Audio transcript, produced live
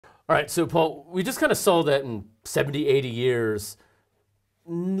All right, so Paul, we just kind of saw that in 70, 80 years,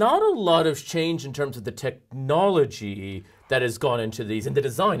 not a lot of change in terms of the technology that has gone into these and the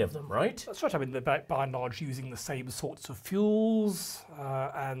design of them, right? That's right. I mean, they're by and large using the same sorts of fuels,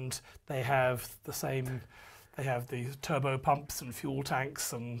 and they have the same. They have the turbo pumps and fuel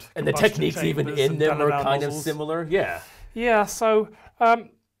tanks and the techniques even in them are kind of similar. Yeah. Yeah. So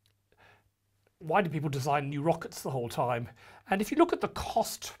why do people design new rockets the whole time? And if you look at the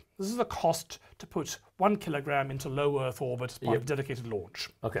cost, this is the cost to put 1 kilogram into low Earth orbit as part of dedicated launch.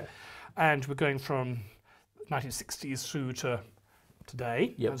 Okay. And we're going from 1960s through to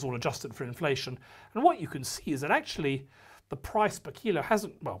today. It's all adjusted for inflation. And what you can see is that actually the price per kilo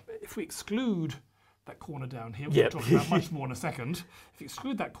hasn't, well, if we exclude that corner down here, we'll talk about much more in a second. If you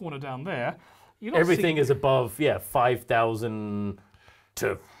exclude that corner down there, you're not everything is above, 5,000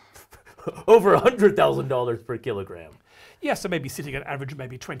 to over $100,000 per kilogram. Yeah, so maybe sitting at an average of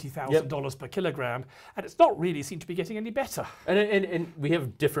maybe $20,000 per kilogram, and it's not really seemed to be getting any better. And we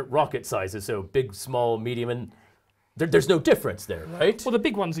have different rocket sizes, so big, small, medium, and there's no difference there, right? Well, the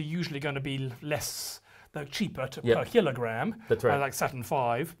big ones are usually going to be less. They're cheaper per kilogram. That's right. Like Saturn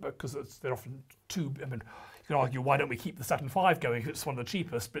V, because they're often too. I mean, you can argue why don't we keep the Saturn V going if it's one of the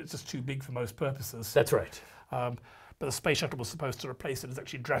cheapest, but it's just too big for most purposes. That's right. But the space shuttle was supposed to replace it. It's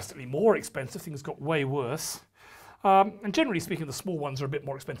actually drastically more expensive. Things got way worse. And generally speaking, the small ones are a bit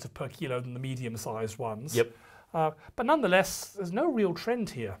more expensive per kilo than the medium-sized ones. Yep. But nonetheless, there's no real trend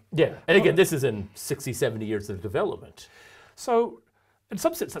here. Yeah, and again, this is in 60, 70 years of development. So, in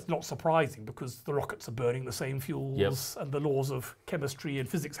some sense, that's not surprising because the rockets are burning the same fuels and the laws of chemistry and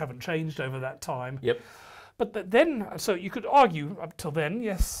physics haven't changed over that time. Yep. But then, so you could argue up till then,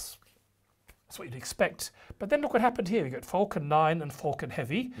 yes, that's what you'd expect. But then look what happened here. You got Falcon 9 and Falcon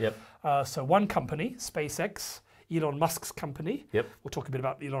Heavy. Yep. So one company, SpaceX, Elon Musk's company. Yep. We'll talk a bit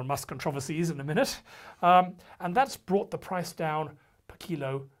about the Elon Musk controversies in a minute. And that's brought the price down per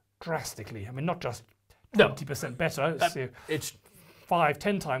kilo drastically. I mean, not just 20% better. It's 5,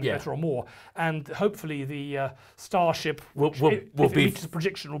 10 times better or more. And hopefully the Starship, if it reaches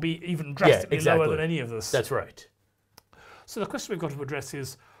prediction, will be even drastically lower than any of this. That's right. So the question we've got to address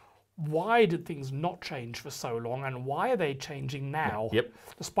is, why did things not change for so long, and why are they changing now,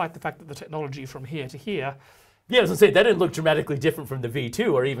 despite the fact that the technology from here to here. Yeah, I was going to say, that didn't look dramatically different from the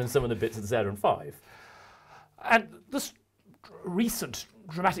V2 or even some of the bits of the Saturn V. And this recent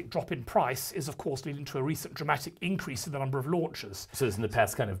dramatic drop in price is, of course, leading to a recent dramatic increase in the number of launches. So it's in the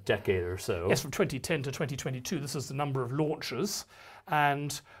past kind of decade or so. Yes, from 2010 to 2022, this is the number of launches.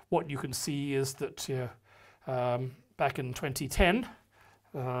 And what you can see is that back in 2010,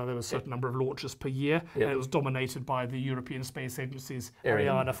 there was a certain number of launches per year, and it was dominated by the European Space Agency's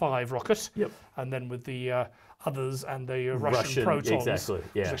Ariane 5 rocket, and then with the others and the Russian Protons, which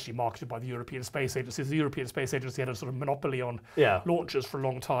was actually marketed by the European Space Agency. The European Space Agency had a sort of monopoly on launches for a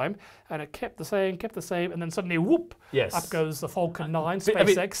long time, and it kept the same, and then suddenly, whoop, up goes the Falcon 9,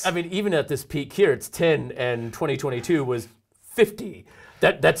 SpaceX. I mean, even at this peak here, it's 10, and 2022 was 50.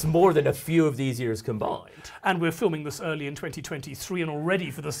 That's more than a few of these years combined. And we're filming this early in 2023, and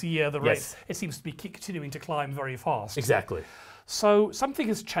already for this year, the rate, it seems to be continuing to climb very fast. Exactly. So something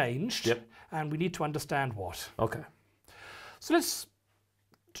has changed, and we need to understand what. Okay. So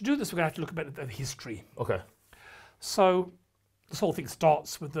to do this, we're going to have to look a bit at the history. Okay. So this whole thing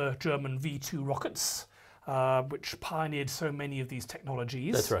starts with the German V2 rockets, which pioneered so many of these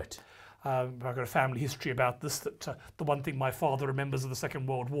technologies. That's right. I've got a family history about this, that the one thing my father remembers of the Second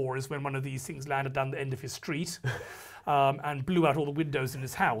World War is when one of these things landed down the end of his street and blew out all the windows in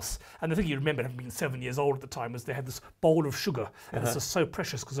his house. And the thing you remember, having been 7 years old at the time, was they had this bowl of sugar, and this was so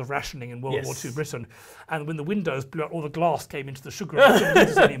precious because of rationing in World War II Britain. And when the windows blew out, all the glass came into the sugar and they couldn't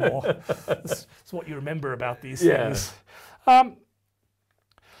use it anymore. That's what you remember about these things. And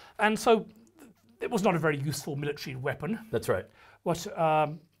so it was not a very useful military weapon. That's right.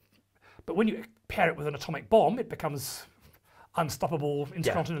 But when you pair it with an atomic bomb, it becomes unstoppable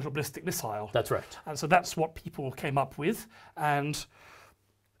intercontinental ballistic missile. That's right. And so that's what people came up with. And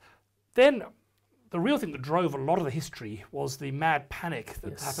then the real thing that drove a lot of the history was the mad panic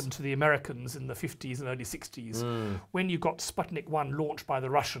that happened to the Americans in the 50s and early 60s when you got Sputnik 1 launched by the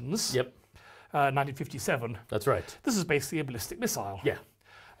Russians, 1957. That's right. This is basically a ballistic missile. Yeah.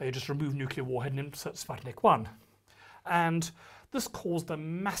 You just remove nuclear warhead and insert Sputnik 1. And this caused a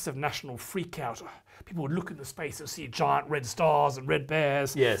massive national freak out. People would look into space and see giant red stars and red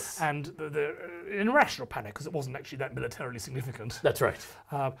bears. Yes. And the irrational panic, because it wasn't actually that militarily significant. That's right.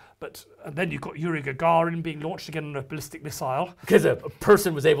 And then you've got Yuri Gagarin being launched again on a ballistic missile. Because a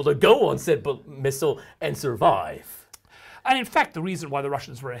person was able to go on said missile and survive. And in fact, the reason why the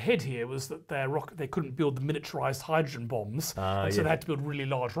Russians were ahead here was that they couldn't build the miniaturized hydrogen bombs, and so they had to build really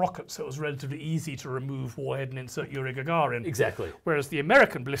large rockets, so it was relatively easy to remove warhead and insert Yuri Gagarin. Exactly. Whereas the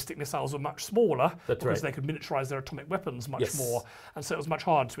American ballistic missiles were much smaller, That's because right. they could miniaturize their atomic weapons much more, and so it was much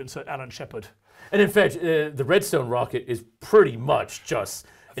harder to insert Alan Shepard. And in fact, the Redstone rocket is pretty much just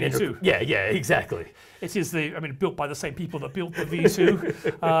V2. Yeah, exactly. It is built by the same people that built the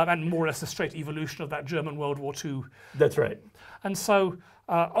V2, and more or less a straight evolution of that German World War II. That's right. And so,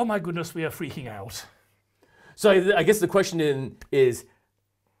 oh my goodness, we are freaking out. So I guess the question is,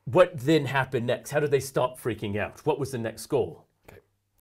 what then happened next? How did they stop freaking out? What was the next goal?